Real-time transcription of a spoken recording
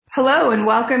Hello and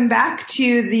welcome back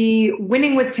to the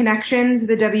Winning with Connections,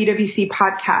 the WWC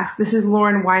podcast. This is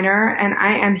Lauren Weiner and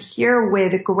I am here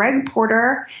with Greg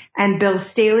Porter and Bill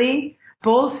Staley,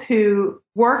 both who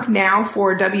work now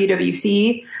for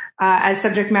WWC as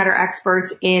subject matter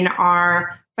experts in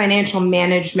our financial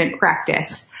management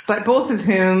practice, but both of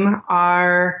whom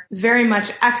are very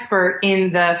much expert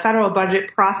in the federal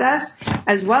budget process,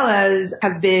 as well as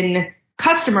have been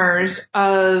customers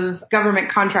of government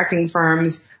contracting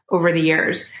firms over the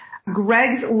years.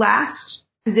 Greg's last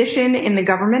position in the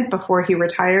government before he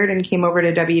retired and came over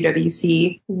to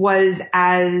WWC was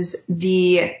as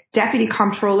the Deputy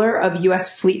Comptroller of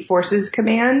U.S. Fleet Forces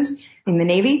Command in the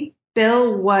Navy.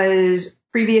 Bill was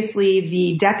previously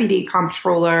the Deputy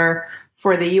Comptroller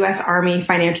for the U.S. Army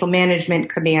Financial Management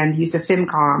Command,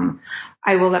 USAFIMCOM.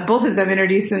 I will let both of them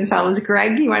introduce themselves.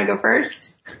 Greg, you want to go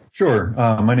first? Sure.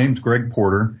 My name's Greg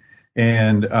Porter.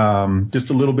 And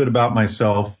just a little bit about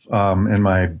myself and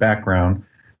my background.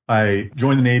 I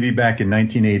joined the Navy back in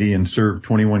 1980 and served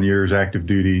 21 years active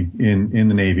duty in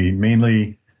the Navy.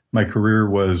 Mainly, my career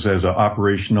was as an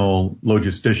operational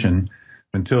logistician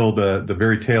until the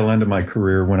very tail end of my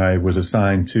career when I was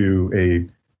assigned to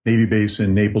a Navy base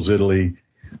in Naples, Italy,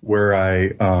 where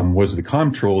I was the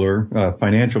comptroller,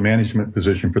 financial management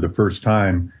position for the first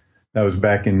time. That was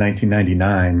back in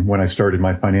 1999 when I started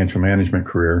my financial management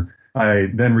career. I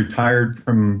then retired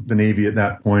from the Navy at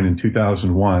that point in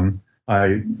 2001.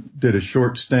 I did a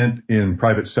short stint in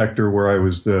private sector where I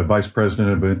was the vice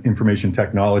president of information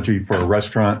technology for a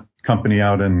restaurant company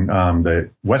out in the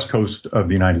west coast of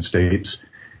the United States.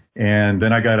 And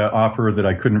then I got an offer that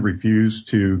I couldn't refuse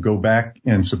to go back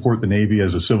and support the Navy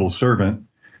as a civil servant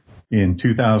in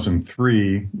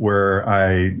 2003, where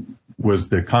I was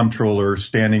the comptroller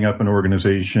standing up an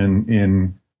organization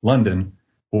in London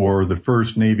for the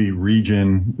first Navy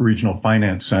regional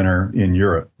finance center in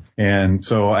Europe. And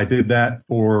so I did that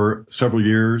for several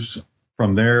years.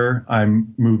 From there, I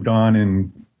moved on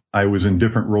and I was in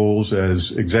different roles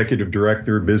as executive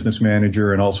director, business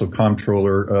manager, and also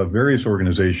comptroller of various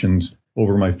organizations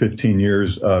over my 15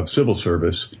 years of civil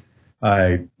service.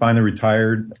 I finally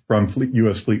retired from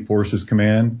U.S. Fleet Forces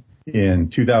Command in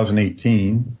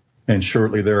 2018. And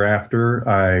shortly thereafter,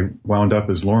 I wound up,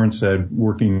 as Lauren said,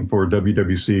 working for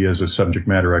WWC as a subject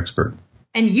matter expert.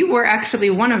 And you were actually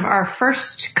one of our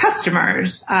first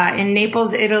customers in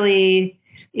Naples, Italy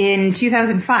in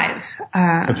 2005.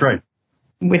 That's right.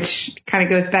 Which kind of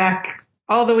goes back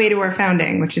all the way to our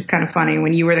founding, which is kind of funny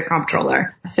when you were the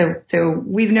comptroller. So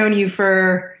we've known you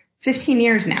for 15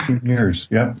 years now. 15 years,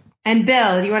 yeah. And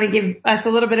Bill, do you want to give us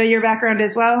a little bit of your background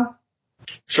as well?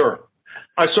 Sure.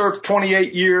 I served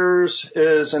 28 years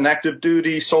as an active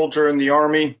duty soldier in the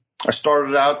Army. I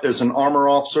started out as an armor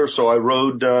officer, so I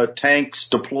rode tanks,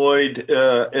 deployed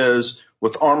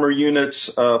with armor units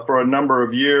for a number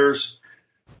of years.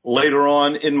 Later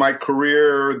on in my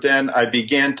career, then I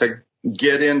began to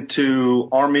get into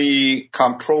Army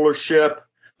comptrollership.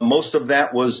 Most of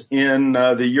that was in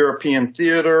the European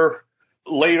theater.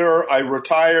 Later, I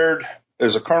retired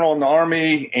as a colonel in the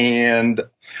Army, and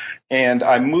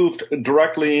I moved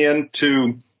directly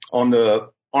into on the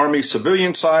Army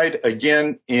civilian side,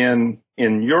 again in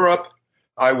Europe.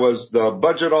 I was the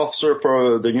budget officer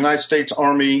for the United States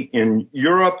Army in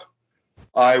Europe.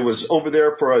 I was over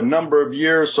there for a number of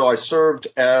years, so I served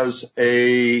as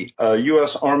a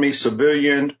U.S. Army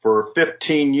civilian for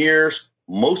 15 years.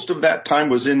 Most of that time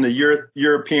was in the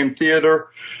European theater.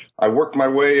 I worked my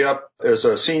way up as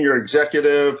a senior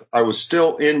executive. I was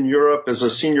still in Europe as a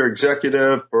senior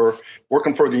executive for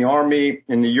working for the Army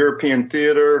in the European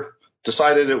theater.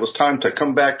 Decided it was time to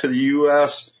come back to the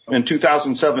U.S. In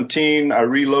 2017, I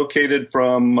relocated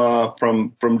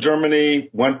from Germany,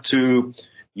 went to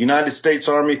United States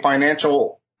Army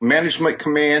Financial Management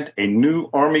Command, a new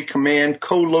Army command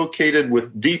co-located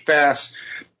with DFAS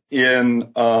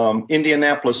in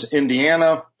Indianapolis,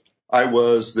 Indiana. I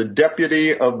was the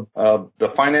deputy of the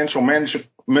Financial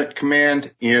Management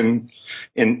Command in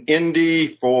Indy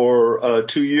for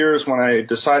 2 years when I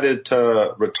decided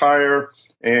to retire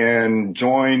and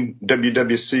join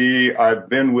WWC. I've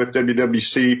been with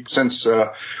WWC since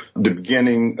the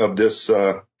beginning of this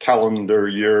calendar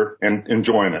year and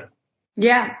enjoying it.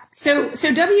 Yeah. So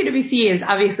WWC is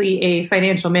obviously a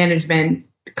financial management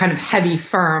kind of heavy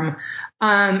firm.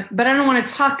 But I don't want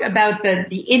to talk about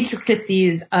the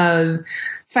intricacies of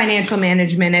financial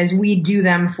management as we do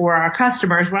them for our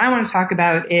customers. What I want to talk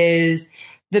about is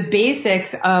the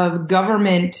basics of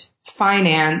government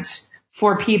finance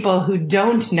for people who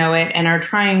don't know it and are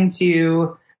trying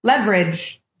to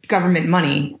leverage government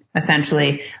money,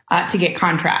 essentially, to get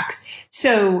contracts.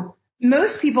 So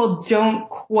most people don't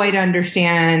quite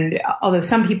understand, although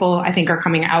some people I think are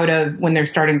coming out of, when they're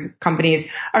starting companies,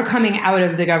 are coming out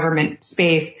of the government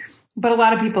space. But a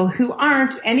lot of people who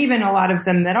aren't, and even a lot of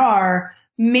them that are,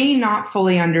 may not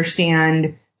fully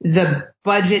understand the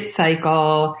budget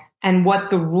cycle and what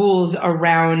the rules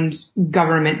around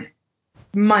government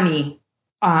money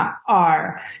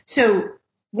are. So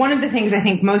one of the things I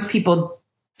think most people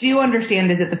do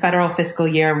understand is that the federal fiscal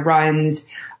year runs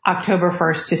October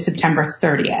 1st to September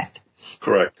 30th.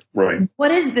 Correct. Right.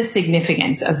 What is the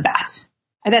significance of that?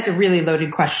 And that's a really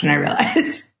loaded question, I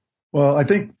realize. Well, I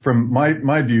think from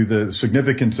my view, the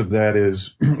significance of that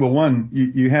is, well, one,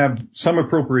 you have some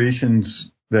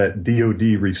appropriations that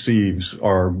DOD receives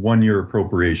are 1 year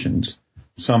appropriations.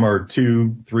 Some are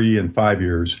 2, 3, and 5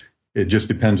 years. It just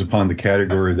depends upon the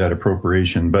category of that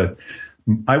appropriation. But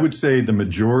I would say the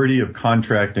majority of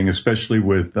contracting, especially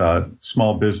with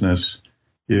small business,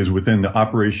 is within the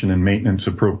operation and maintenance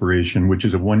appropriation, which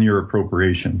is a 1 year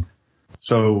appropriation.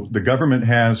 So the government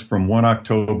has from 1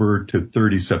 October to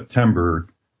 30 September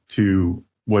to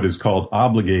what is called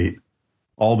obligate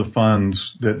all the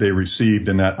funds that they received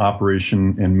in that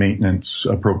operation and maintenance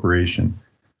appropriation.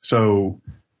 So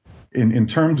in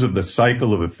terms of the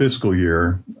cycle of a fiscal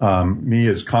year, me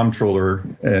as comptroller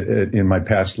in my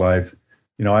past life,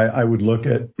 I would look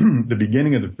at the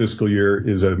beginning of the fiscal year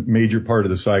is a major part of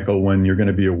the cycle when you're going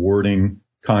to be awarding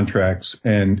contracts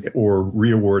or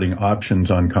reawarding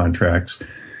options on contracts.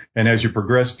 And as you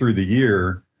progress through the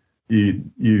year,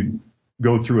 you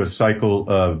go through a cycle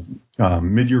of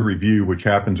mid-year review, which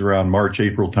happens around March,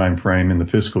 April timeframe in the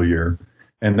fiscal year.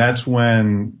 And that's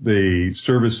when the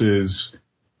services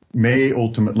may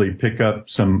ultimately pick up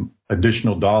some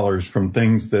additional dollars from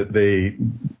things that they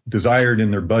desired in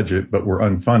their budget but were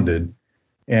unfunded.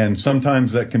 And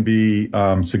sometimes that can be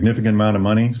significant amount of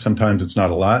money. Sometimes it's not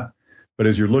a lot. But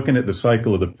as you're looking at the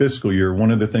cycle of the fiscal year, one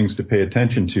of the things to pay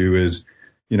attention to is,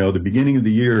 the beginning of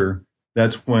the year,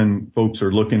 that's when folks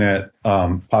are looking at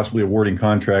possibly awarding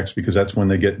contracts because that's when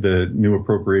they get the new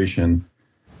appropriation.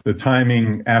 The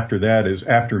timing after that is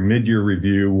after mid-year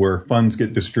review, where funds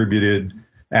get distributed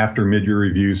after mid-year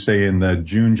review, say in the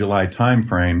June, July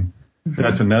timeframe. Mm-hmm.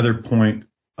 That's another point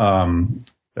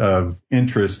of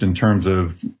interest in terms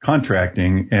of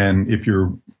contracting. And if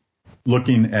you're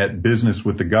looking at business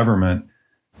with the government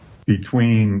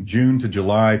between June to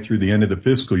July through the end of the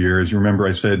fiscal year, as you remember,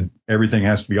 I said everything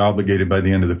has to be obligated by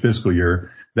the end of the fiscal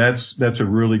year. That's a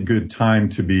really good time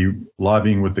to be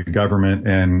lobbying with the government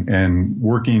and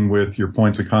working with your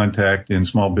points of contact in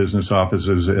small business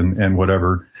offices and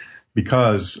whatever.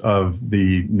 Because of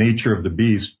the nature of the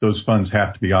beast, those funds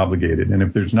have to be obligated. And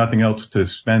if there's nothing else to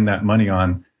spend that money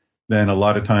on, then a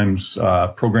lot of times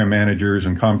program managers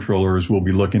and comptrollers will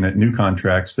be looking at new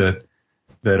contracts that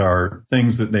are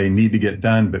things that they need to get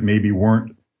done, but maybe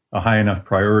weren't a high enough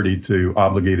priority to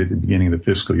obligate at the beginning of the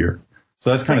fiscal year. So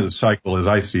that's kind of the cycle as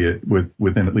I see it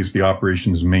within at least the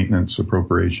operations and maintenance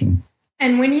appropriation.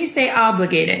 And when you say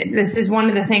obligated, this is one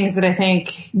of the things that I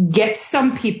think gets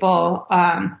some people,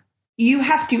 you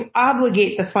have to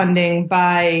obligate the funding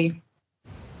by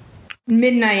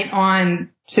midnight on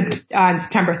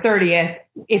September 30th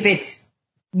if it's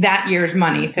that year's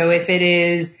money. So if it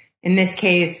is, in this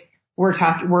case,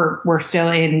 we're still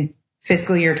in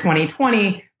fiscal year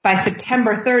 2020, by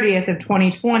September 30th of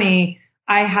 2020,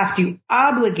 I have to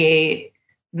obligate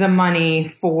the money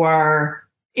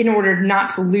in order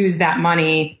not to lose that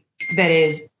money that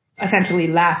is essentially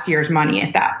last year's money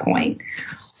at that point.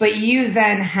 But you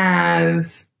then have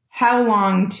how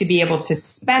long to be able to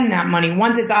spend that money.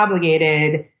 Once it's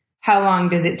obligated, how long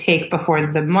does it take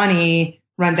before the money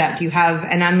runs out? Do you have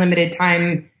an unlimited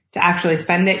time to actually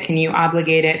spend it? Can you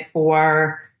obligate it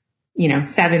for,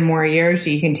 7 more years? So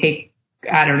you can take,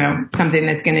 I don't know, something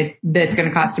that's going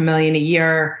to cost $1 million a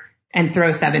year and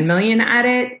throw $7 million at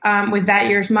it with that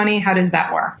year's money. How does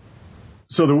that work?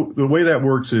 So the way that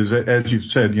works is, as you've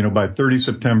said, by 30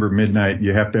 September midnight,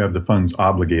 you have to have the funds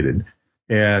obligated.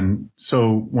 And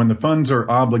so when the funds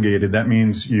are obligated, that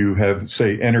means you have,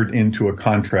 say, entered into a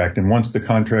contract. And once the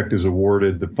contract is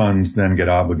awarded, the funds then get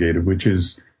obligated, which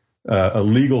is a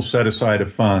legal set aside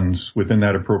of funds within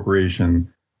that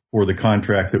appropriation for the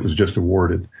contract that was just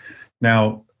awarded.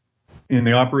 Now, in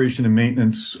the operation and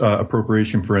maintenance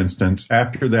appropriation, for instance,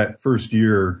 after that first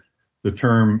year, the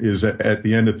term is at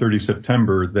the end of 30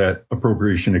 September that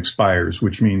appropriation expires,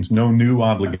 which means no new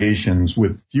obligations,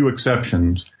 with few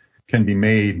exceptions, can be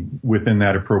made within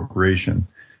that appropriation.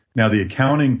 Now, the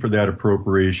accounting for that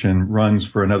appropriation runs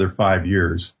for another 5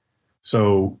 years.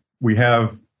 So we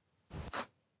have,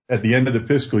 at the end of the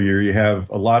fiscal year, you have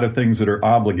a lot of things that are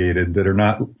obligated that are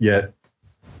not yet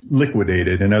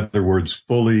liquidated. In other words,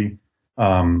 fully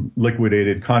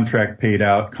liquidated, contract paid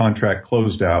out, contract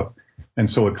closed out. And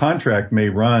so a contract may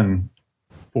run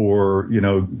for,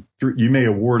 you may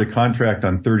award a contract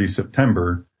on 30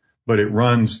 September, but it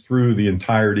runs through the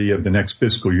entirety of the next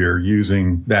fiscal year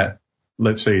using that,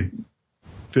 let's say,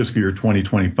 fiscal year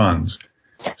 2020 funds.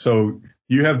 So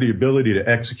you have the ability to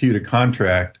execute a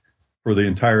contract for the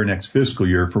entire next fiscal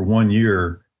year for 1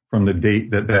 year from the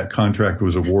date that that contract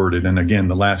was awarded. And again,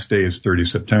 the last day is 30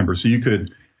 September. So you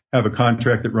could have a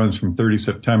contract that runs from 30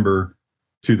 September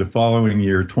to the following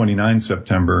year, 29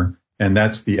 September, and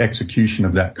that's the execution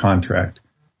of that contract.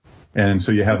 And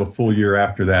so you have a full year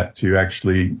after that to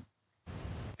actually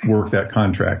work that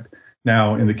contract.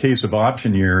 Now, in the case of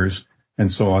option years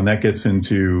and so on, that gets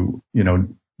into,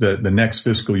 the next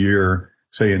fiscal year,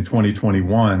 say in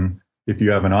 2021, if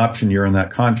you have an option year in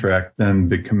that contract, then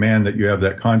the command that you have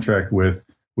that contract with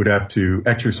would have to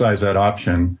exercise that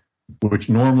option, which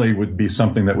normally would be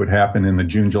something that would happen in the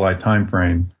June-July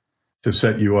timeframe to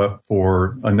set you up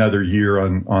for another year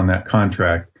on that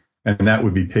contract. And that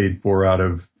would be paid for out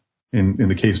of, in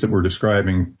the case that we're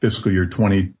describing, fiscal year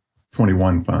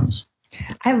 2021 funds.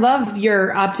 I love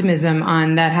your optimism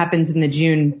on that happens in the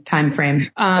June timeframe,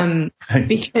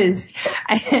 because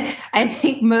I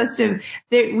think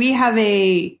we have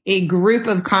a group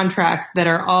of contracts that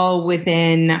are all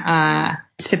within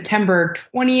September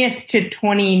 20th to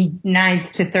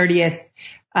 29th to 30th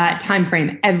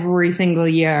timeframe every single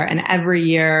year, and every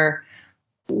year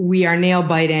we are nail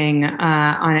biting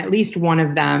on at least one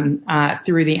of them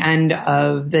through the end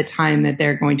of the time that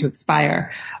they're going to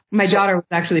expire. My daughter was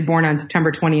actually born on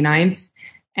September 29th,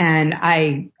 and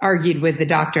I argued with the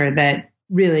doctor that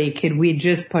really could we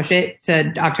just push it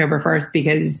to October 1st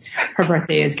because her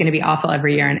birthday is going to be awful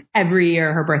every year, and every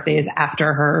year her birthday is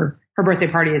after her birthday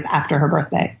party is after her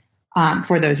birthday.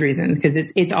 For those reasons, because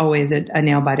it's always a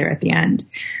nail biter at the end.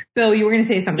 Bill, you were going to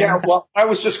say something. Yeah, well, I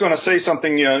was just going to say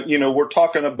something. We're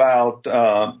talking about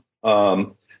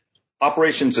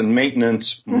operations and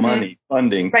maintenance money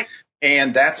funding, right?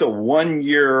 And that's a 1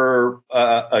 year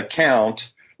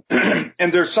account.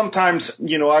 And there's sometimes,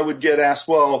 I would get asked,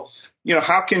 well,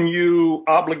 how can you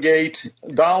obligate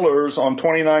dollars on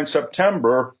 29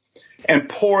 September? And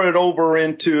pour it over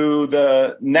into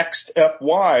the next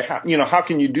FY. How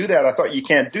can you do that? I thought you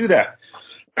can't do that.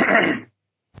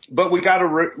 But we got to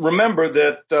remember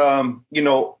that,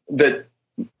 that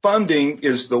funding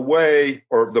is the way,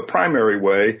 or the primary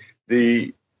way,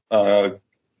 the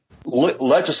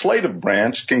legislative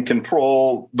branch can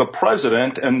control the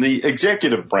president and the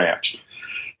executive branch.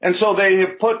 And so they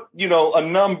have put, a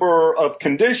number of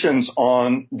conditions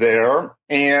on there,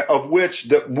 and of which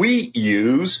that we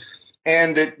use.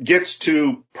 And it gets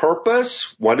to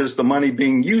purpose. What is the money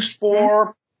being used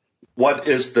for? What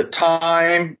is the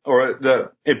time or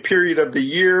the period of the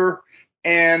year?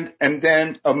 And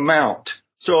then amount.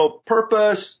 So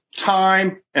purpose,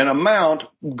 time, and amount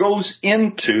goes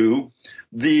into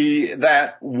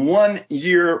that 1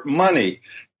 year money.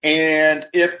 And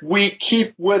if we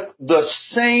keep with the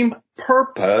same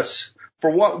purpose for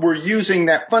what we're using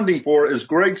that funding for, as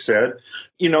Greg said,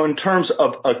 in terms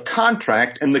of a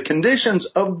contract, and the conditions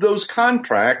of those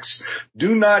contracts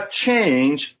do not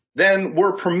change, then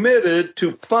we're permitted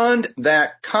to fund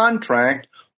that contract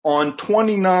on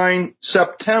 29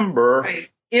 September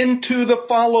into the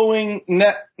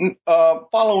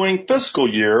following fiscal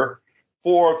year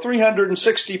for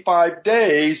 365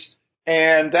 days.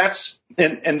 And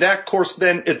that course,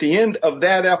 then at the end of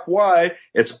that FY,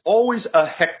 it's always a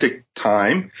hectic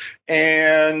time.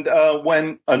 And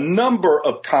when a number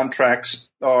of contracts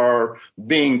are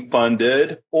being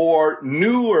funded or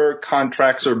newer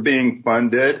contracts are being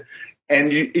funded,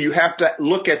 and you have to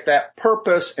look at that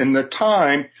purpose and the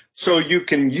time so you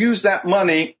can use that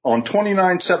money on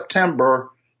 29 September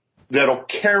that'll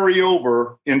carry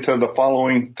over into the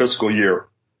following fiscal year.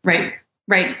 Right.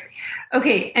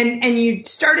 Okay. And you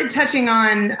started touching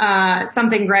on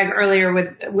something, Greg, earlier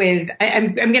with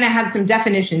I'm going to have some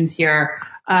definitions here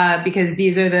because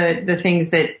these are the things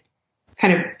that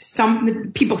kind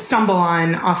of people stumble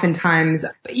on oftentimes.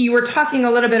 You were talking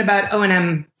a little bit about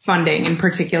O&M funding in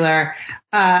particular,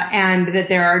 and that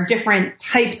there are different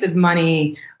types of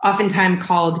money, oftentimes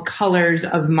called colors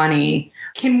of money.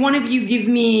 Can one of you give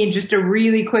me just a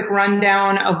really quick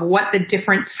rundown of what the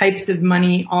different types of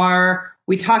money are?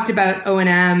 We talked about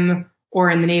O&M, or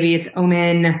in the Navy, it's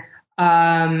OMIN.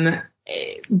 And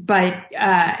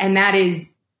that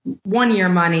is 1 year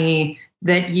money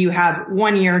that you have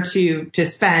 1 year to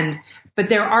spend. But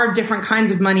there are different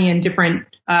kinds of money and different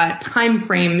time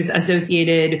frames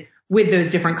associated with those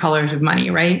different colors of money,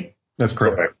 right? That's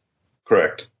correct.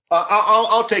 Correct.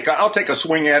 I'll take a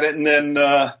swing at it, and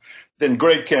then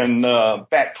Greg can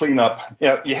back clean up.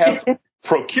 You have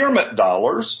procurement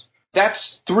dollars.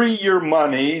 That's 3-year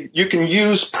money. You can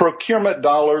use procurement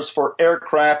dollars for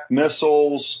aircraft,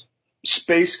 missiles,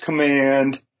 Space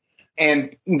Command,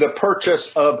 and the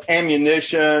purchase of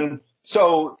ammunition.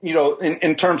 So,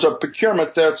 in terms of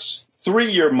procurement, that's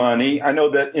 3-year money. I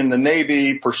know that in the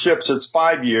Navy for ships, it's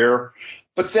 5-year.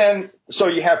 But then, so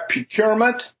you have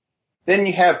procurement. Then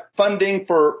you have funding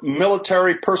for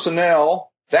military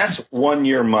personnel. That's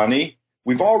 1-year money.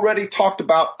 We've already talked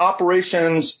about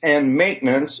operations and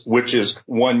maintenance, which is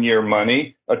 1-year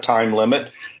money, a time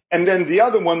limit. And then the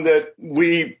other one that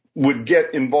we would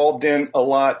get involved in a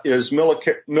lot is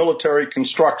military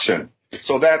construction.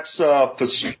 So that's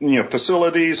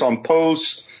facilities on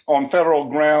posts, on federal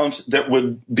grounds that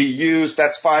would be used.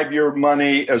 That's 5-year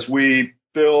money as we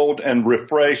build and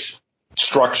refresh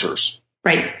structures.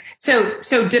 Right.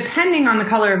 So depending on the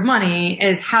color of money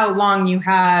is how long you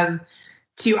have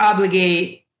to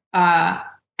obligate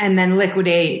and then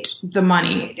liquidate the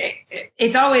money.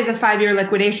 It's always a 5-year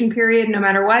liquidation period no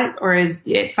matter what, or is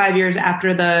it 5 years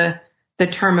after the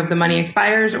term of the money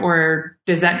expires, or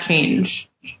does that change?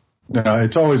 No,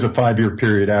 it's always a 5-year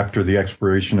period after the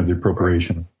expiration of the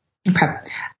appropriation. Okay.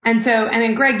 And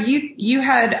then Greg, you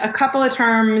had a couple of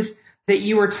terms that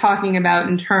you were talking about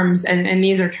in terms, and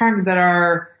these are terms that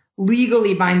are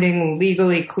legally binding,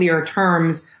 legally clear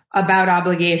terms about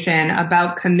obligation,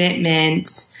 about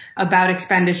commitment, about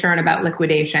expenditure, and about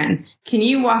liquidation. Can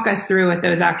you walk us through what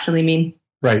those actually mean?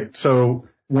 Right. So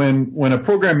when a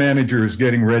program manager is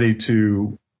getting ready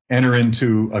to enter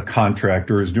into a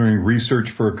contract or is doing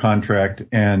research for a contract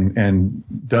and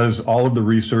does all of the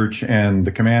research and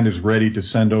the command is ready to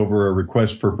send over a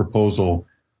request for proposal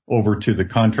over to the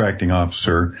contracting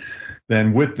officer,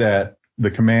 then with that,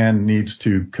 the command needs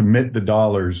to commit the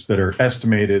dollars that are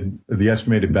the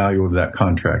estimated value of that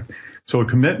contract. So a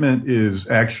commitment is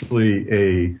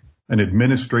actually an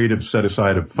administrative set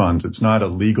aside of funds. It's not a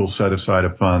legal set aside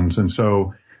of funds. And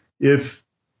so if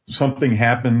something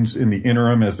happens in the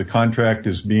interim as the contract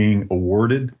is being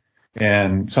awarded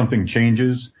and something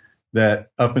changes,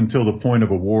 that up until the point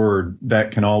of award,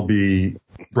 that can all be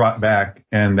brought back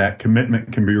and that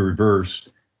commitment can be reversed.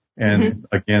 And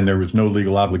again, there was no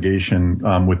legal obligation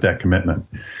with that commitment.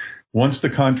 Once the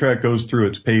contract goes through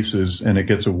its paces and it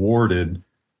gets awarded,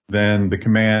 then the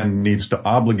command needs to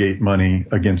obligate money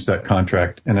against that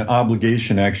contract. And an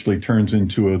obligation actually turns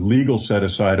into a legal set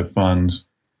aside of funds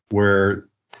where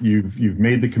you've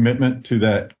made the commitment to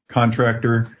that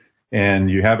contractor and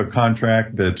you have a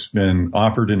contract that's been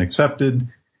offered and accepted.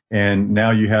 And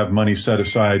now you have money set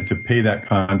aside to pay that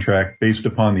contract based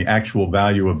upon the actual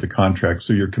value of the contract.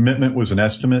 So your commitment was an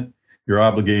estimate. Your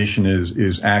obligation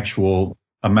is actual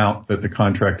amount that the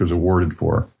contract was awarded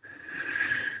for.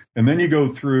 And then you go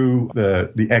through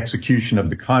the execution of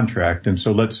the contract. And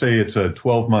so let's say it's a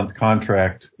 12-month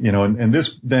contract, and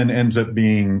this then ends up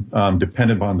being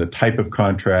dependent on the type of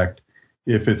contract.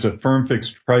 If it's a firm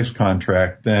fixed price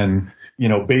contract, then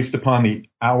based upon the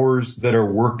hours that are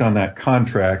worked on that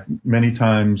contract, many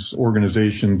times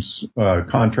organizations,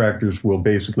 contractors will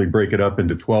basically break it up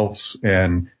into 12ths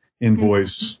and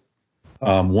invoice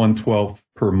 1/12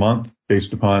 per month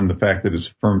based upon the fact that it's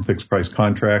a firm fixed price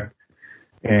contract.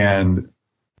 And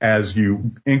as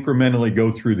you incrementally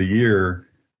go through the year,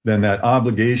 then that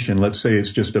obligation, let's say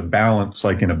it's just a balance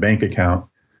like in a bank account,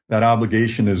 that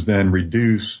obligation is then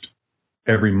reduced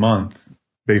every month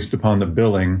based upon the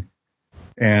billing.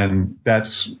 And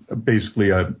that's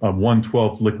basically a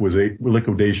 1/12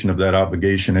 liquidation of that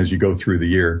obligation as you go through the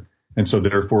year. And so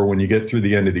therefore, when you get through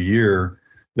the end of the year,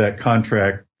 that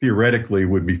contract theoretically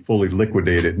would be fully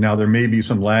liquidated. Now, there may be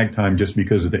some lag time just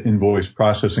because of the invoice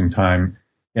processing time.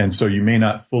 And so you may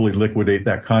not fully liquidate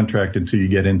that contract until you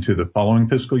get into the following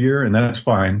fiscal year. And that's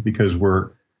fine because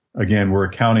we're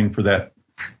accounting for that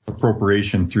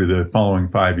appropriation through the following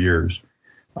 5 years.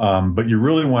 But you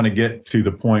really want to get to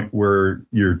the point where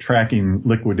you're tracking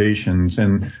liquidations,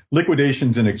 and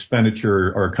liquidations and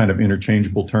expenditure are kind of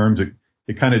interchangeable terms.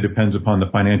 It kind of depends upon the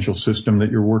financial system that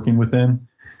you're working within,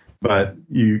 but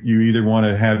you either want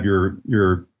to have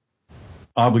your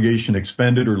obligation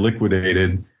expended or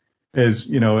liquidated as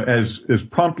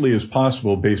promptly as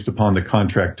possible based upon the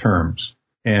contract terms.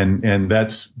 And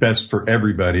that's best for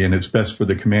everybody. And it's best for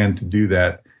the command to do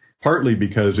that, partly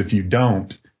because if you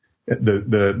don't,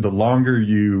 the longer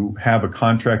you have a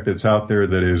contract that's out there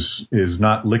that is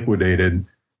not liquidated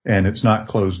and it's not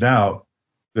closed out,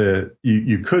 that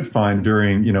you could find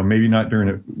during, maybe not during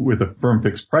it with a firm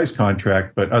fixed price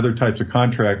contract, but other types of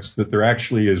contracts that there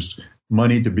actually is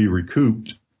money to be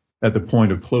recouped at the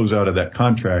point of closeout of that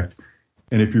contract.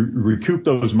 And if you recoup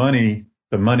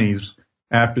the monies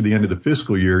after the end of the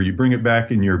fiscal year, you bring it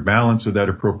back in your balance of that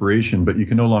appropriation, but you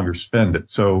can no longer spend it.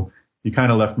 So you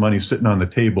kind of left money sitting on the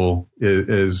table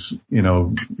as,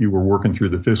 you were working through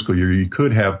the fiscal year. You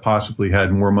could have possibly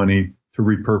had more money to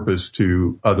repurpose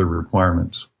to other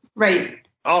requirements. Right.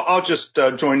 I'll just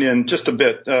join in just a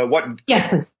bit. Yes,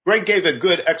 please. Greg gave a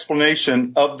good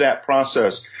explanation of that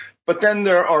process. But then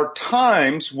there are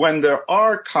times when there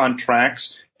are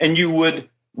contracts and you would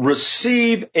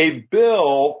receive a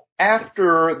bill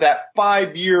after that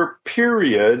 5-year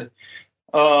period,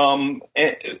 where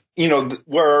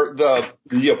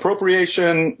the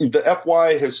appropriation, the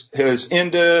FY has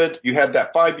ended. You had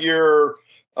that 5-year,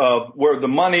 where the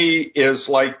money is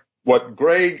like what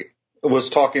Greg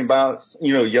was talking about.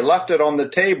 You left it on the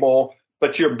table,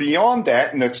 but you're beyond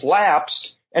that and it's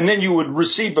lapsed. And then you would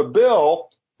receive a bill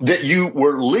that you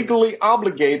are legally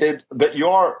obligated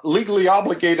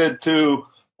to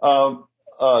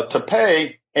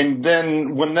pay. And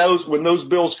then when those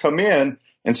bills come in,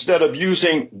 instead of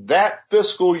using that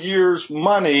fiscal year's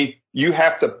money, you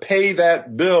have to pay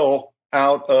that bill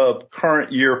out of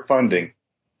current year funding.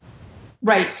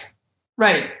 Right.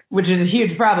 Which is a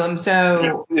huge problem.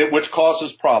 So, which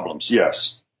causes problems.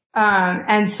 Yes.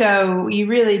 And so you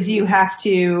really do have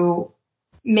to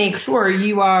make sure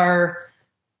you are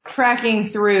tracking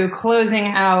through, closing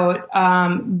out,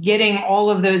 getting all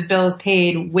of those bills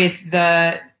paid with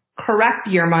the correct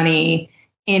year money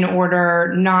in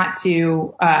order not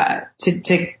to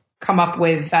come up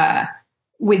with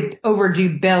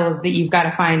overdue bills that you've got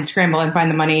to scramble and find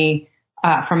the money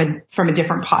from a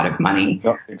different pot of money.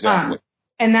 Yep, exactly.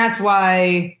 And that's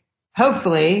why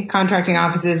hopefully contracting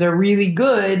offices are really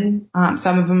good.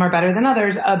 Some of them are better than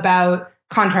others about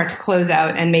contract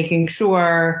closeout and making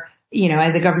sure,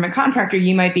 as a government contractor,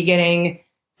 you might be getting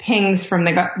pings from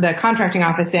the contracting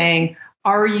office saying,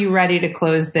 are you ready to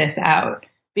close this out?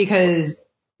 Because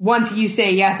once you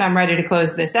say, yes, I'm ready to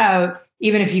close this out,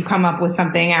 even if you come up with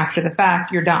something after the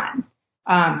fact, you're done.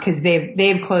 Cause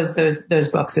they've closed those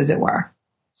books, as it were.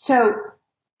 So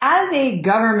as a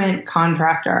government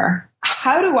contractor,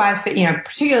 how do I fit,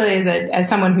 particularly as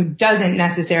someone who doesn't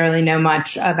necessarily know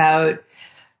much about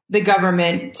the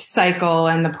government cycle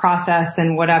and the process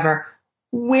and whatever,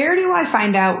 where do I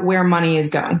find out where money is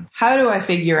going? How do I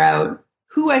figure out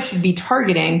who I should be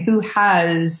targeting, who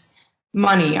has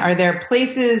money? Are there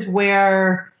places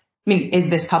where, is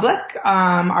this public?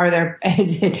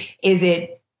 Is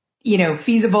it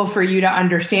feasible for you to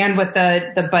understand what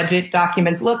the budget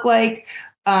documents look like?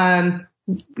 Where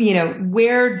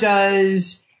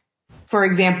does, for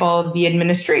example, the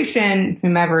administration,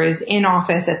 whomever is in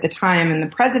office at the time, and the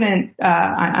president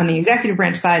on the executive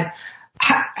branch side,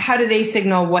 how do they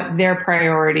signal what their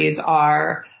priorities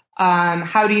are?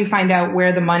 How do you find out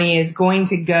where the money is going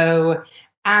to go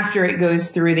after it goes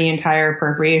through the entire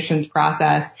appropriations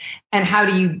process? And how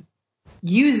do you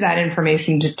use that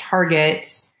information to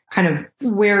target kind of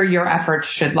where your efforts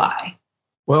should lie?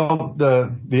 Well,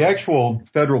 the actual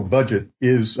federal budget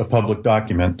is a public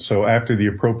document. So after the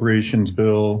appropriations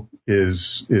bill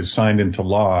is signed into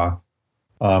law,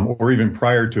 or even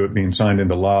prior to it being signed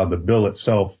into law, the bill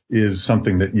itself is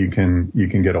something that you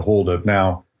can get a hold of.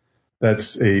 Now,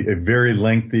 that's a very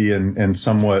lengthy and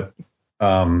somewhat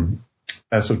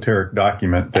esoteric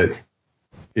document that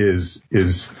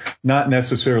is not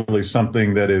necessarily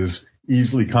something that is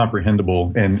easily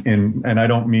comprehensible. And I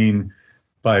don't mean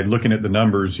by looking at the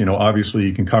numbers, obviously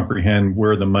you can comprehend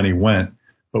where the money went,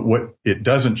 but what it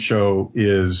doesn't show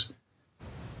is,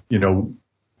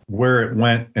 where it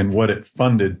went and what it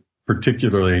funded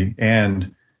particularly.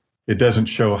 And it doesn't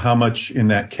show how much in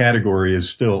that category is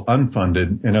still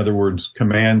unfunded. In other words,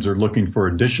 commands are looking for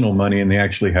additional money and they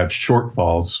actually have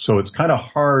shortfalls. So it's kind of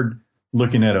hard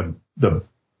looking at the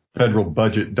federal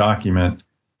budget document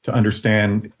to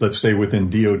understand, let's say within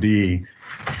DOD,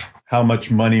 how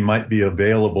much money might be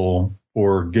available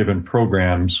for given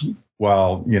programs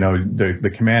while,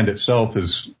 the command itself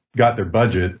has got their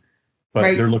budget, but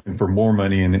They're looking for more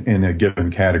money in a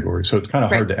given category. So it's kind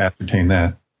of hard to ascertain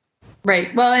that.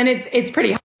 Right. Well, and it's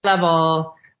pretty high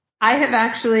level. I have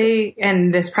actually,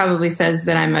 and this probably says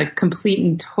that I'm a complete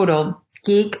and total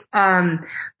geek, but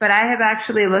I have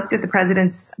actually looked at the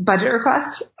president's budget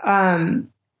request,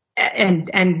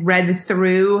 and read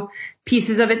through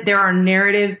pieces of it. There are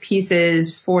narrative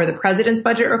pieces for the president's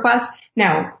budget request.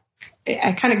 Now,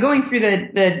 I kind of going through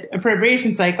the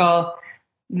appropriation cycle,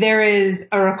 there is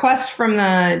a request from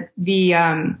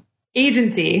the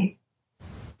agency,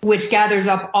 which gathers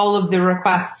up all of the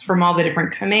requests from all the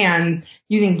different commands,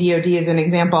 using DOD as an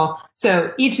example.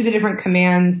 So each of the different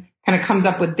commands kind of comes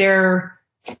up with their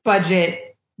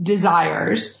budget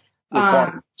desires.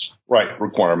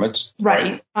 Requirements.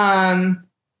 Right. And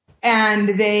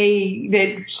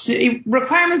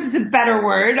requirements is a better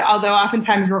word, although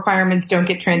oftentimes requirements don't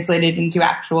get translated into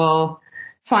actual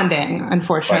funding,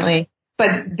 unfortunately. Right.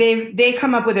 But they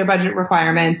come up with their budget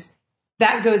requirements.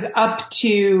 That goes up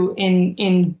to,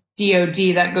 in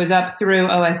DOD, that goes up through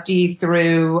OSD,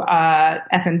 through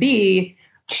FMB,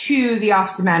 to the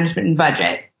Office of Management and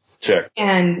Budget. Check.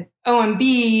 And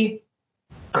OMB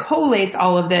collates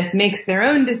all of this, makes their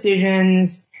own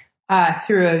decisions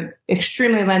through an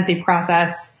extremely lengthy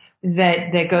process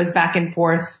that goes back and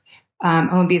forth.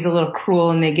 OMB is a little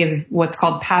cruel, and they give what's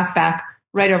called passback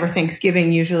right over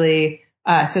Thanksgiving usually.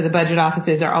 So the budget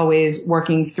offices are always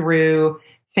working through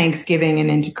Thanksgiving and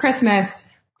into Christmas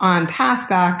on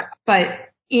passback.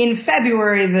 But in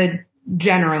February,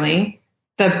 generally,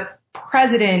 the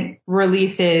president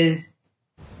releases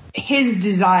his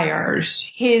desires,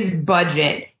 his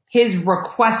budget, his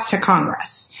request to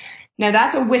Congress. Now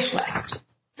that's a wish list,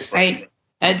 right?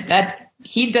 That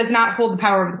he does not hold the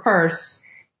power of the purse.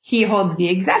 He holds the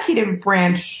executive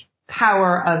branch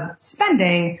power of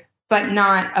spending, but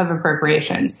not of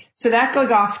appropriations. So that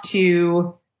goes off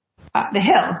to the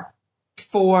Hill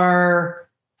for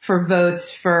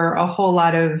votes for a whole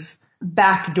lot of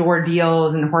backdoor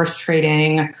deals and horse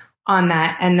trading on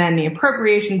that. And then the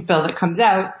appropriations bill that comes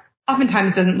out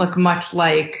oftentimes doesn't look much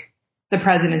like the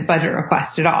president's budget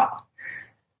request at all.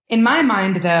 In my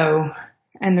mind, though,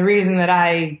 and the reason that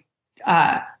I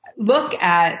look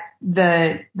at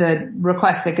the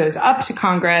request that goes up to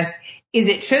Congress is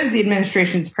it shows the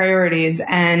administration's priorities,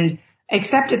 and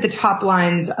except at the top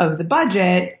lines of the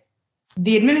budget,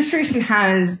 the administration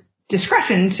has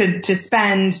discretion to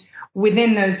spend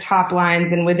within those top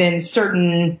lines and within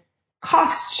certain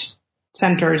cost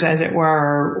centers, as it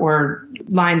were, or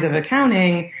lines of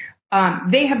accounting.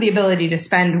 They have the ability to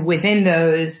spend within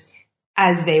those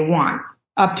as they want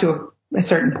up to a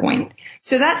certain point.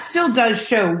 So that still does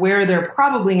show where they're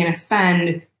probably going to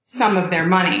spend some of their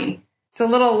money. It's a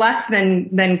little less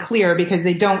than clear because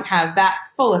they don't have that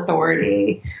full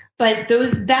authority. But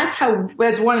that's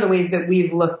one of the ways that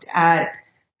we've looked at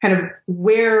kind of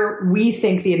where we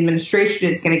think the administration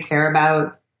is going to care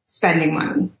about spending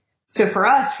money. So for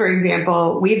us, for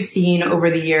example, we've seen over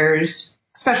the years,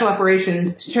 special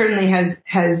operations certainly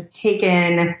has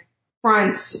taken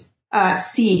front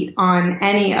seat on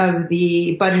any of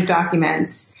the budget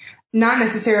documents, not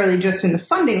necessarily just in the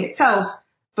funding itself,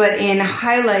 but in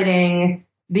highlighting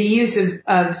the use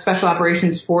of special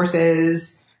operations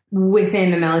forces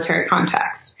within the military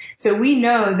context. So we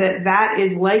know that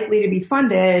is likely to be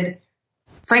funded,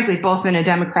 frankly, both in a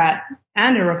Democrat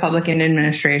and a Republican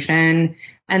administration.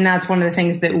 And that's one of the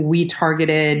things that we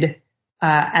targeted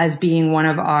as being one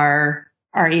of our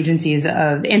agencies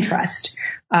of interest,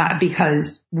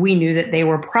 because we knew that they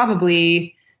were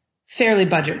probably fairly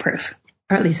budget-proof,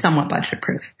 or at least somewhat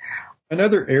budget-proof.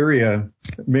 Another area,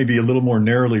 maybe a little more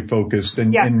narrowly focused,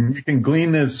 and you can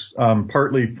glean this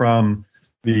partly from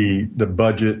the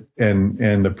budget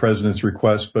and the president's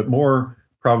request, but more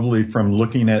probably from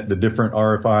looking at the different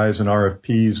RFIs and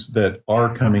RFPs that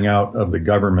are coming out of the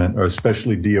government, or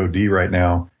especially DOD right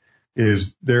now,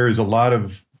 is there is a lot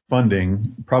of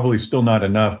funding, probably still not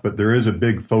enough, but there is a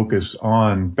big focus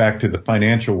on, back to the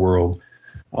financial world,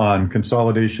 on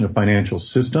consolidation of financial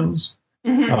systems,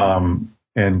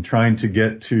 and trying to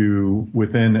get to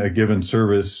within a given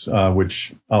service,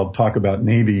 which I'll talk about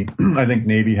Navy. I think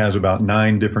Navy has about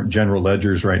 9 different general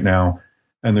ledgers right now,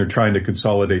 and they're trying to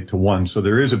consolidate to one. So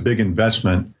there is a big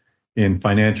investment in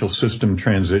financial system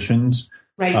transitions,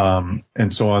 right?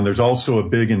 And so on. There's also a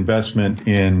big investment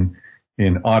in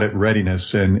audit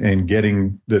readiness and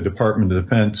getting the Department of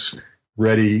Defense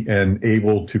ready and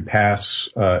able to pass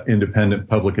independent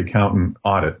public accountant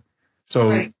audit. So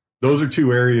right. Those are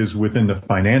 2 areas within the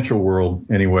financial world,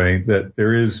 anyway, that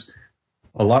there is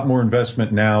a lot more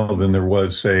investment now than there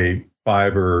was, say,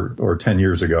 5 or 10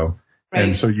 years ago. Right.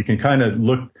 And so you can kind of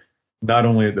look not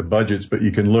only at the budgets, but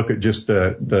you can look at just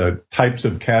the types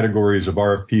of categories of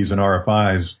RFPs and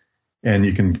RFIs, and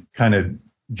you can kind of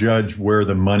judge where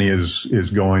the money is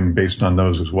going based on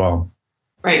those as well.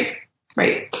 Right.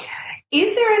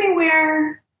 Is there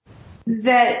anywhere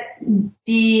that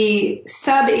the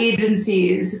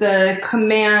sub-agencies, the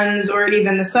commands, or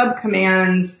even the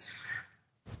sub-commands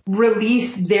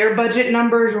release their budget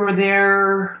numbers or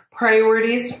their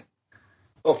priorities?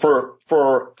 Well,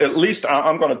 for at least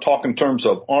I'm going to talk in terms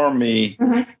of Army.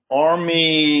 Mm-hmm.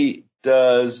 Army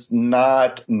does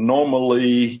not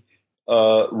normally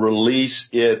release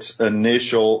its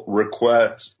initial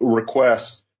request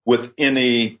with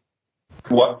any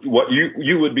what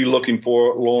you would be looking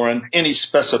for, Lauren, any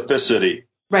specificity.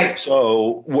 Right.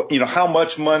 So, how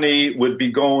much money would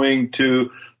be going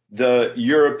to the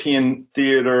European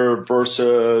theater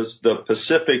versus the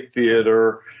Pacific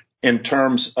theater in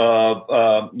terms of,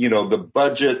 the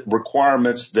budget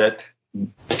requirements that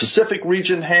Pacific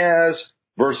region has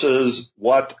versus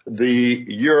what the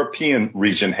European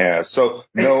region has. So,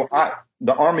 no,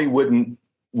 the Army wouldn't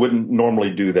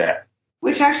normally do that.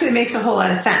 Which actually makes a whole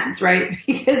lot of sense, right?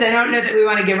 Because I don't know that we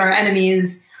want to give our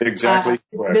enemies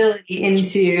visibility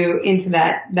into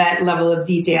that level of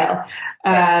detail.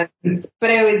 But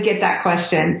I always get that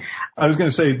question. I was going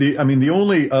to say the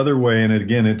only other way, and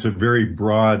again, it's a very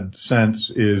broad sense,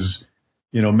 is,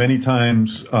 many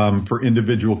times for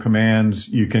individual commands,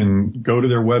 you can go to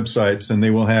their websites and they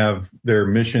will have their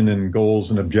mission and goals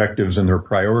and objectives and their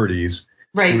priorities,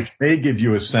 right, which may give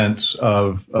you a sense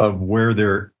of where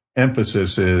their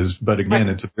emphasis is. But again,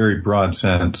 It's a very broad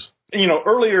sense.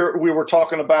 Earlier we were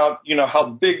talking about, how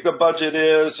big the budget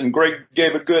is, and Greg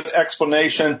gave a good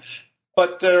explanation,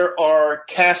 but there are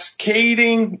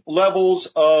cascading levels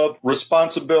of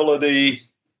responsibility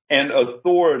and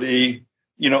authority,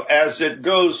 as it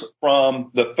goes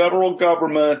from the federal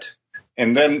government,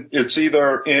 and then it's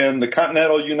either in the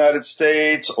continental United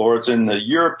States, or it's in the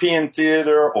European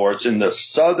theater, or it's in the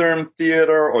Southern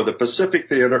theater or the Pacific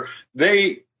theater.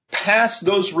 They pass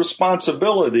those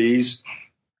responsibilities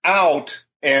out.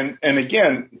 And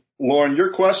again, Lauren,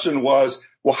 your question was,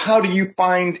 well, how do you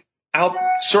find out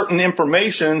certain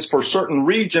information for certain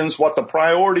regions, what the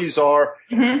priorities are,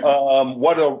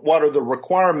 what are the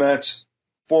requirements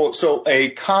so a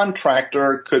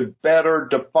contractor could better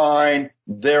define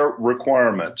their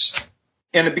requirements?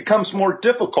 And it becomes more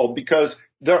difficult because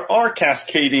there are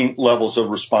cascading levels of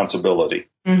responsibility.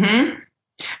 Mm-hmm.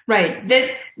 Right.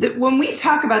 That when we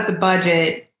talk about the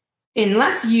budget,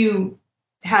 unless you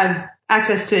have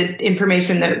access to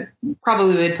information that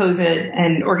probably would pose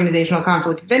an organizational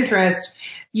conflict of interest,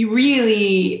 you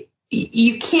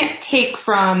can't take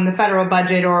from the federal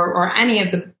budget or any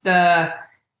of the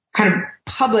kind of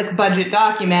public budget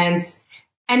documents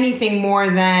anything more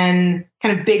than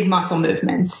kind of big muscle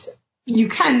movements. You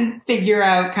can figure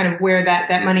out kind of where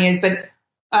that money is, but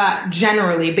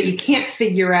generally, but you can't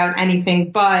figure out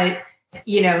anything but,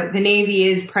 the Navy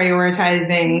is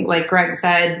prioritizing, like Greg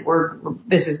said, or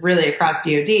this is really across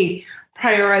DoD,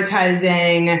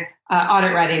 prioritizing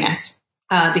audit readiness,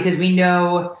 because we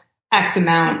know X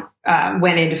amount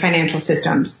went into financial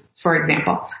systems, for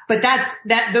example. But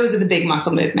those are the big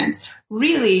muscle movements.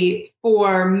 Really,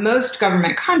 for most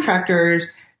government contractors,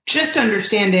 just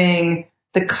understanding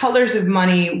the colors of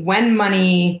money, when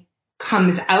money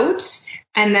comes out.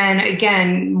 And then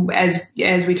again, as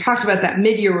we talked about that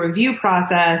mid-year review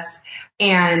process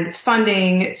and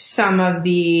funding some of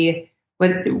the,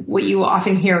 what you will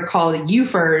often hear called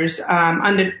UFERs,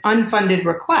 unfunded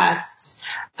requests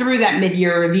through that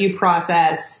mid-year review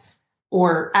process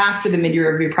or after the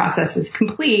mid-year review process is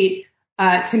complete,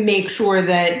 to make sure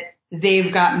that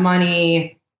they've got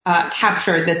money,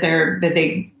 captured that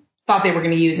they thought they were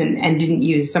going to use and didn't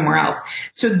use somewhere else.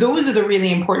 So those are the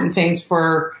really important things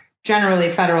for generally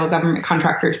federal government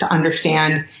contractors to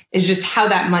understand, is just how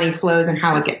that money flows and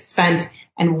how it gets spent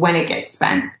and when it gets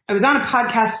spent. I was on a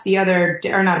podcast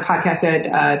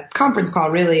a conference call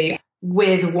really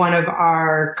with one of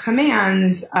our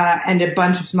commands, and a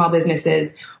bunch of small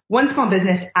businesses. One small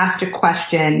business asked a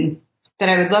question that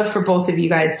I would love for both of you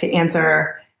guys to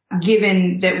answer,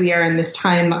 given that we are in this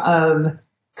time of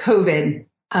COVID,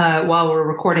 while we're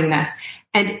recording this.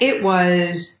 And it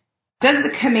was, does the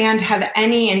command have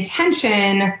any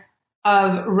intention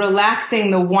of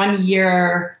relaxing the 1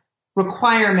 year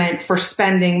requirement for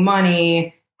spending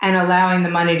money and allowing the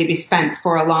money to be spent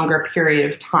for a longer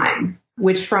period of time?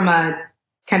 Which from a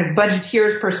kind of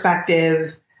budgeteer's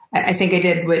perspective, I think I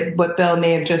did what Bill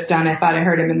may have just done. I thought I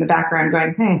heard him in the background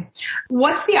going,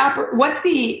 what's the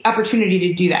opportunity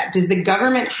to do that? Does the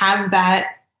government have that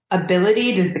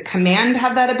ability? Does the command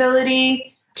have that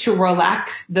ability to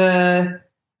relax the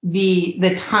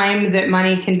time that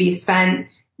money can be spent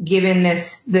given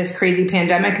this crazy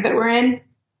pandemic that we're in?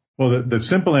 Well, the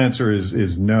simple answer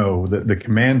is no. The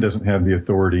command doesn't have the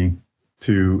authority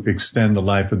to extend the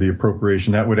life of the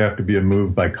appropriation. That would have to be a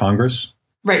move by Congress.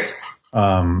 Right.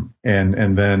 And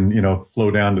then,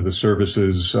 flow down to the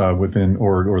services within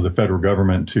or the federal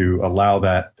government to allow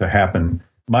that to happen.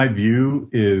 My view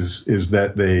is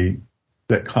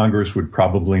that Congress would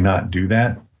probably not do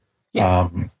that. Yes.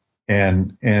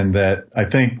 And that I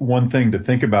think one thing to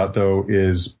think about, though,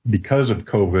 is because of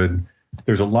COVID,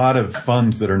 there's a lot of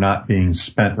funds that are not being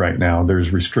spent right now.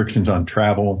 There's restrictions on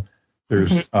travel.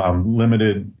 There's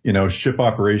limited, ship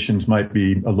operations might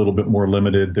be a little bit more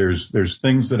limited. There's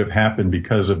things that have happened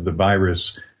because of the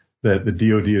virus that the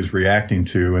DoD is reacting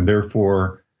to, and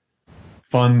therefore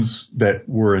funds that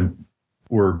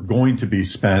were going to be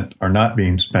spent are not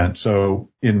being spent. So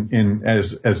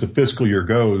as the fiscal year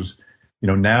goes,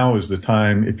 now is the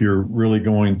time, if you're really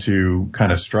going to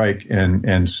kind of strike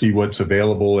and see what's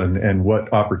available and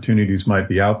what opportunities might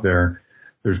be out there.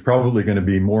 There's probably going to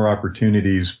be more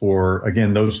opportunities for,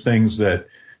 again, those things that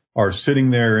are sitting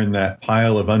there in that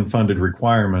pile of unfunded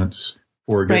requirements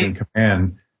for a given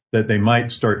command, that they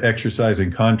might start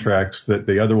exercising contracts that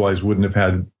they otherwise wouldn't have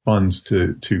had funds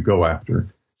to go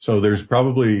after. So there's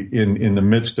probably in the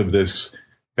midst of this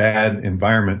bad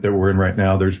environment that we're in right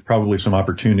now, there's probably some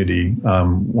opportunity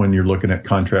when you're looking at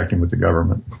contracting with the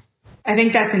government. I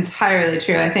think that's entirely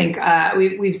true. I think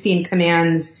we've seen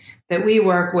commands that we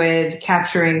work with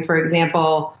capturing, for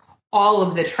example, all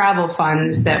of the travel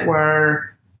funds that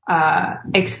were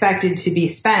expected to be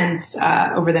spent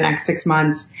over the next 6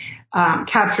 months,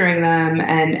 capturing them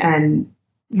and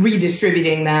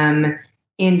redistributing them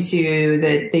into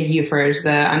the UFRs, the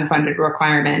unfunded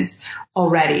requirements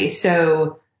already.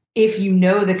 So if you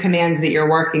know the commands that you're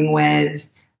working with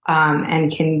and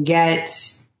can get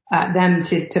them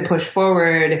to push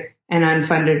forward an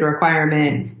unfunded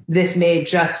requirement, this may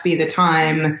just be the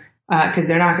time, because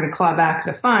they're not going to claw back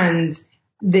the funds.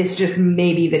 This just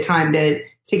may be the time to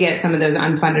get some of those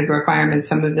unfunded requirements,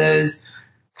 some of those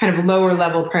kind of lower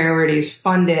level priorities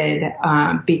funded,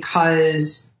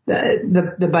 because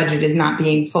the budget is not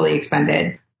being fully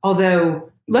expended. Although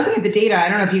looking at the data, I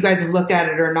don't know if you guys have looked at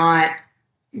it or not,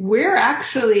 we're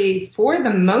actually, for the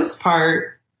most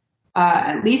part,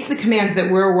 at least the commands that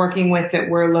we're working with, that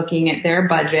we're looking at their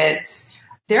budgets,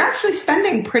 they're actually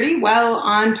spending pretty well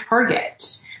on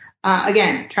target.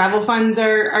 Again, travel funds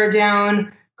are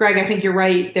down. Greg, I think you're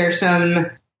right. There's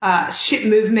some ship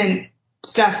movement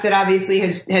stuff that obviously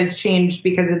has changed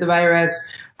because of the virus,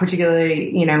 particularly,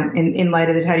 in light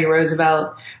of the Teddy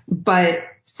Roosevelt. But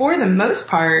for the most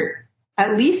part,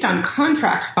 at least on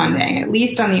contract funding, at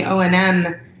least on the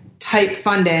O&M type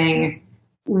funding,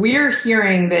 we're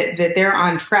hearing that they're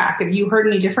on track. Have you heard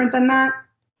any different than that?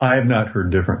 I have not heard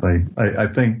differently. I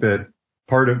think that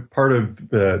part of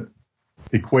the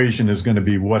equation is going to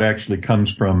be what actually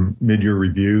comes from mid-year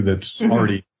review that's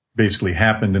already basically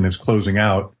happened and is closing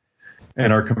out.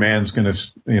 And our command's going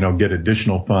to, get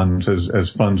additional funds as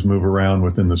funds move around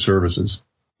within the services.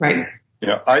 Right.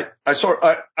 Yeah, I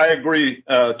agree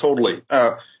totally.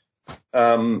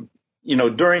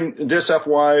 During this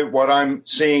FY, what I'm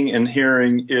seeing and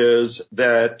hearing is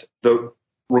that the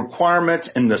requirements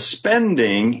and the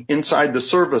spending inside the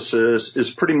services is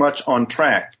pretty much on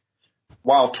track.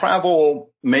 While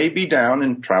travel may be down,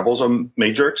 and travel's a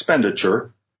major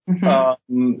expenditure,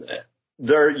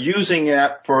 they're using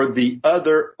it for the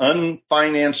other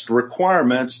unfinanced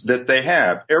requirements that they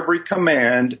have. Every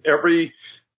command, every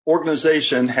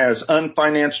organization has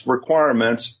unfinanced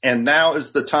requirements, and now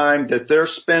is the time that they're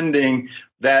spending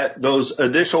those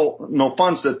additional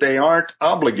funds that they aren't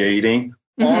obligating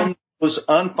on those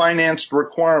unfinanced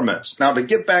requirements. Now, to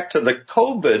get back to the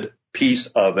COVID piece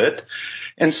of it,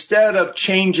 instead of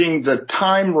changing the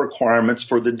time requirements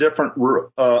for the different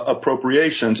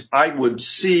appropriations, I would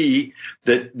see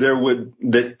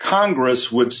that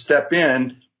Congress would step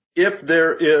in if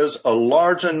there is a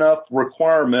large enough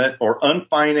requirement or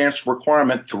unfinanced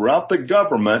requirement throughout the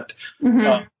government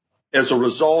as a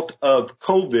result of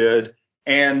COVID,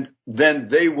 and then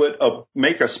they would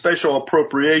make a special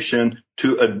appropriation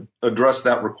to address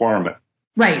that requirement.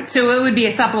 Right. So it would be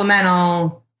a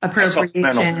supplemental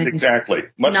appropriation. Exactly.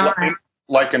 Much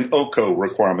like an OCO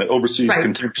requirement, overseas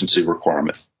contingency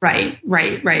requirement. Right.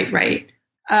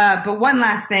 But one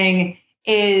last thing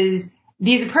is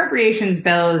these appropriations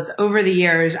bills over the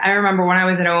years. I remember when I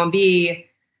was at OMB,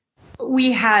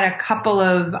 we had a couple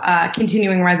of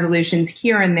continuing resolutions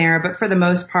here and there, but for the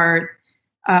most part,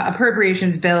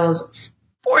 appropriations bills,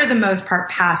 for the most part,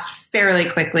 passed fairly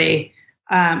quickly,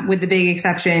 with the big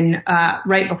exception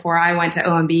right before I went to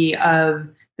OMB of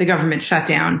the government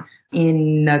shutdown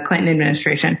in the Clinton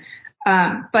administration.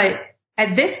 But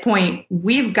at this point,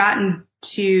 we've gotten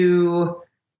to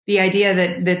the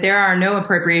idea that there are no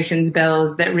appropriations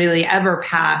bills that really ever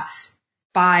pass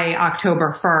by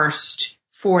October 1st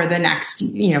for the next,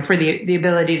 for the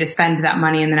ability to spend that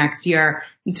money in the next year.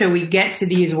 And so we get to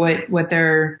these, what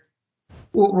were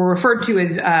referred to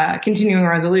as continuing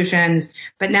resolutions,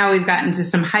 but now we've gotten to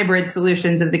some hybrid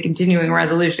solutions of the continuing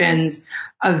resolutions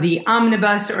of the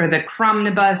omnibus or the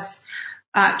cromnibus.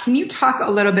 Can you talk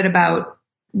a little bit about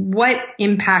what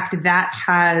impact that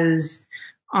has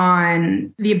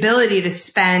on the ability to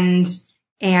spend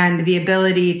and the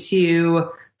ability to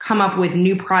come up with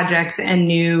new projects and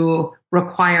new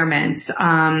requirements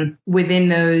within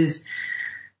those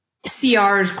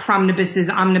CRs,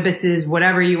 cromnibuses, omnibuses,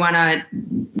 whatever you end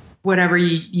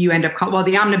up calling. Well,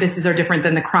 the omnibuses are different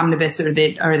than the cromnibus or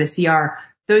the CR.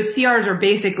 Those CRs are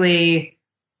basically,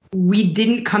 we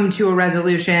didn't come to a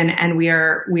resolution and we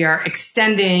are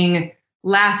extending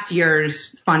last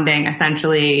year's funding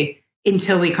essentially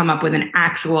until we come up with an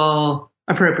actual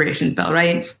appropriations bill,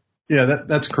 right? Yeah,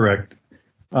 that's correct.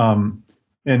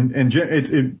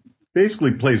 It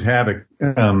basically plays havoc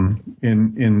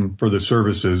in for the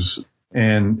services,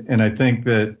 and I think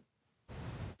that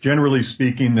generally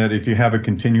speaking, that if you have a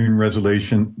continuing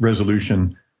resolution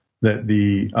that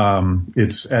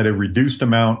it's at a reduced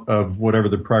amount of whatever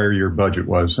the prior year budget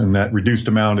was, and that reduced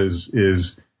amount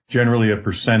is generally a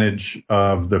percentage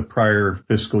of the prior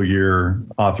fiscal year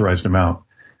authorized amount.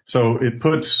 So it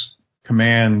puts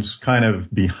commands kind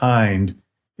of behind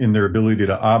in their ability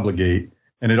to obligate.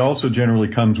 And it also generally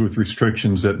comes with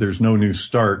restrictions that there's no new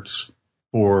starts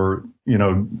for,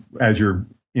 as you're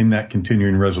in that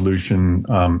continuing resolution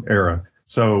era.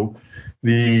 So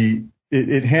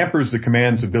it hampers the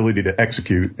command's ability to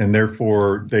execute, and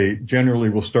therefore they generally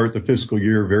will start the fiscal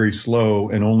year very slow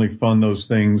and only fund those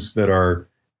things that are,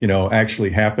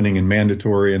 actually happening and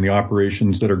mandatory in the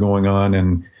operations that are going on.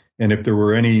 And if there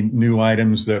were any new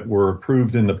items that were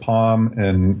approved in the POM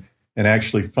and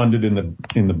actually funded in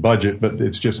the budget, but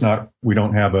it's just not, we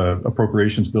don't have a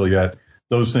appropriations bill yet,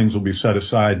 those things will be set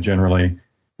aside generally.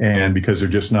 And because they're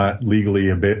just not legally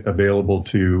available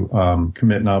to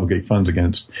commit and obligate funds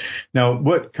against. Now,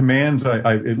 what commands,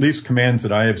 at least commands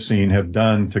that I have seen, have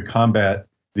done to combat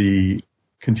the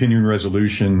continuing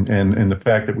resolution and the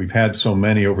fact that we've had so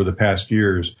many over the past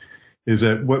years is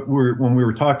that when we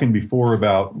were talking before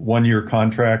about 1-year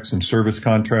contracts and service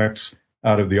contracts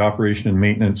out of the operation and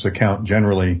maintenance account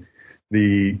generally,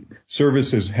 the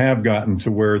services have gotten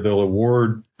to where they'll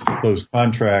award those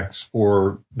contracts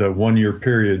for the 1-year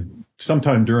period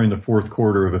sometime during the fourth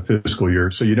quarter of a fiscal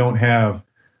year. So you don't have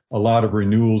a lot of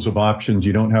renewals of options.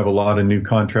 You don't have a lot of new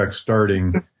contracts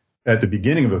starting at the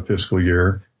beginning of a fiscal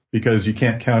year because you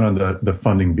can't count on the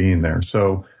funding being there.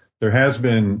 So there has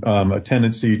been a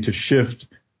tendency to shift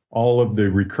all of the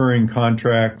recurring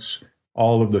contracts,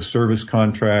 all of the service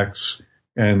contracts,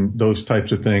 and those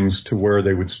types of things to where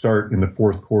they would start in the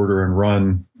fourth quarter and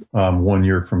run 1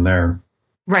 year from there.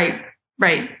 Right.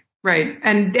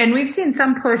 And we've seen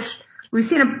some push. We've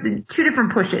seen two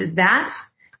different pushes, that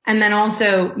and then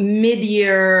also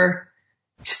mid-year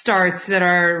starts that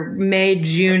are May,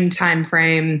 June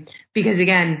timeframe, because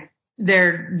again,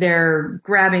 they're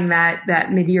grabbing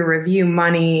that mid-year review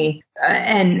money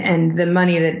and the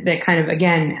money that kind of,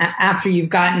 again, after you've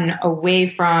gotten away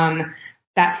from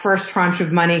that first tranche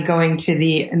of money going to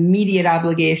the immediate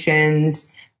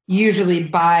obligations, usually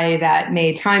by that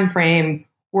May timeframe,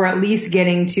 we're at least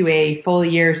getting to a full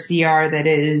year CR that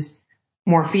is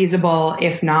more feasible,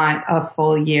 if not a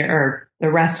full year or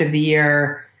the rest of the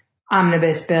year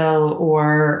omnibus bill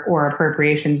or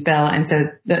appropriations bill. And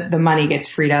so the money gets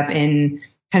freed up in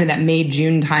kind of that May,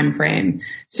 June timeframe.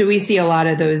 So we see a lot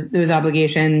of those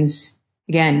obligations,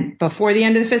 again, before the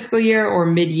end of the fiscal year or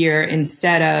mid-year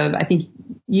instead of, I think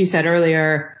you said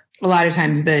earlier, a lot of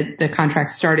times the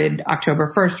contract started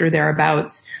October 1st or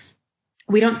thereabouts.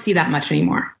 We don't see that much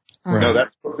anymore. No,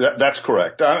 that's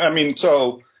correct. I mean,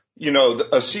 so,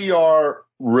 a CR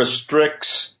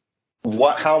restricts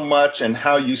how much and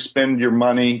how you spend your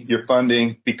money, your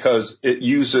funding, because it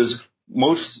uses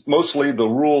mostly the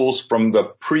rules from the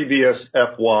previous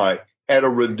FY at a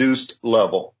reduced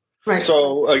level. Right.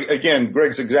 So again,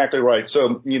 Greg's exactly right.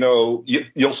 So,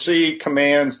 you'll see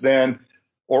commands then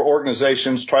or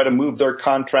organizations try to move their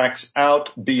contracts out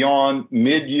beyond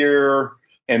mid-year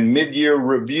and mid-year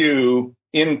review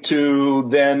into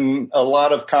then a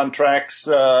lot of contracts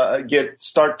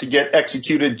start to get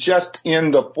executed just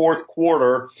in the fourth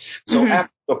quarter. So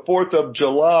after the 4th of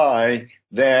July,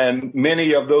 then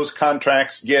many of those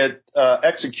contracts get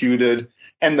executed,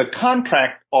 and the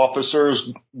contract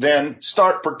officers then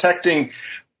start protecting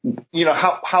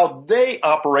how they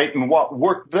operate and what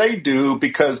work they do,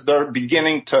 because they're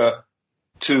beginning to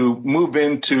move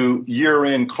into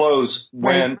year-end close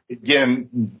when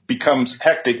again becomes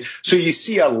hectic. So you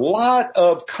see a lot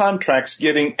of contracts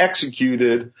getting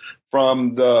executed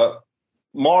from the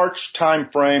March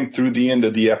timeframe through the end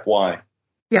of the FY.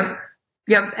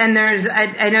 Yep. And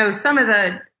I know some of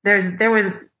there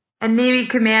was a Navy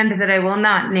command that I will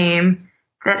not name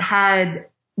that had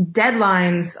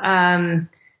deadlines,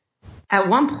 at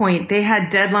one point they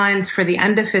had deadlines for the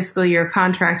end of fiscal year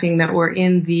contracting that were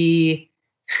in the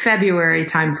February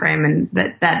timeframe, and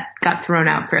that got thrown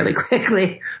out fairly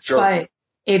quickly. Sure. But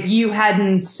if you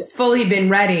hadn't fully been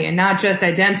ready and not just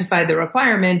identified the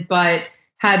requirement, but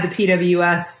had the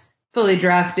PWS fully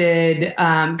drafted,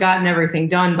 gotten everything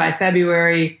done by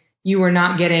February, you were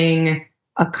not getting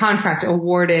a contract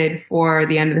awarded for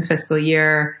the end of the fiscal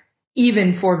year,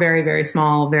 even for very, very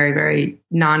small, very, very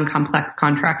non-complex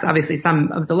contracts. Obviously,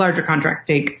 some of the larger contracts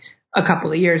take a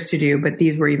couple of years to do, but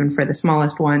these were even for the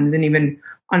smallest ones, and even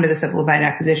under the simplified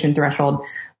acquisition threshold,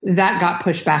 that got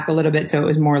pushed back a little bit. So it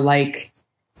was more like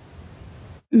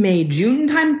May, June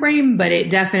timeframe, but it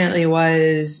definitely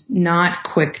was not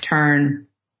quick turn.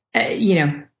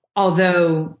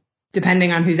 Although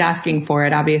depending on who's asking for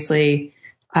it, obviously,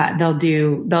 they'll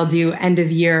do end of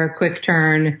year quick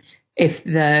turn if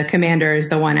the commander is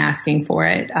the one asking for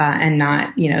it, and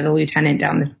not, the lieutenant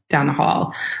down the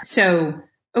hall. So,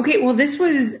 okay. Well, this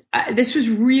was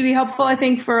really helpful, I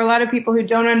think, for a lot of people who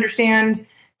don't understand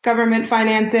government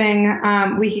financing.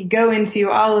 We could go into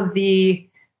all of the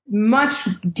much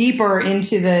deeper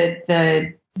into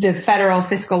the federal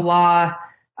fiscal law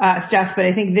stuff, but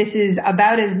I think this is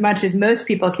about as much as most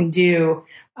people can do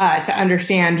to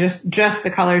understand just the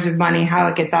colors of money, how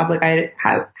it gets obligated,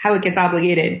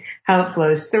 how it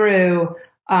flows through,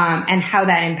 and how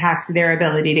that impacts their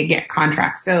ability to get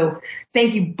contracts. So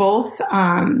thank you both.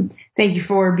 Thank you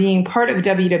for being part of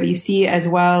WWC as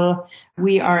well.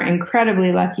 We are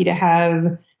incredibly lucky to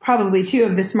have probably two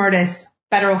of the smartest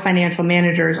federal financial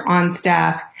managers on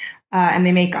staff, and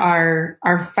they make our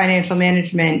financial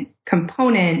management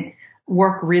component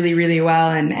work really, really well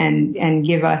and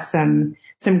give us some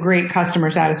great customer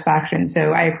satisfaction.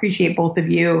 So I appreciate both of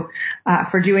you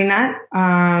for doing that,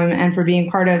 and for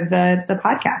being part of the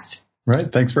podcast.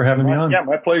 Right. Thanks for having me on. Yeah,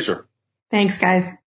 my pleasure. Thanks, guys.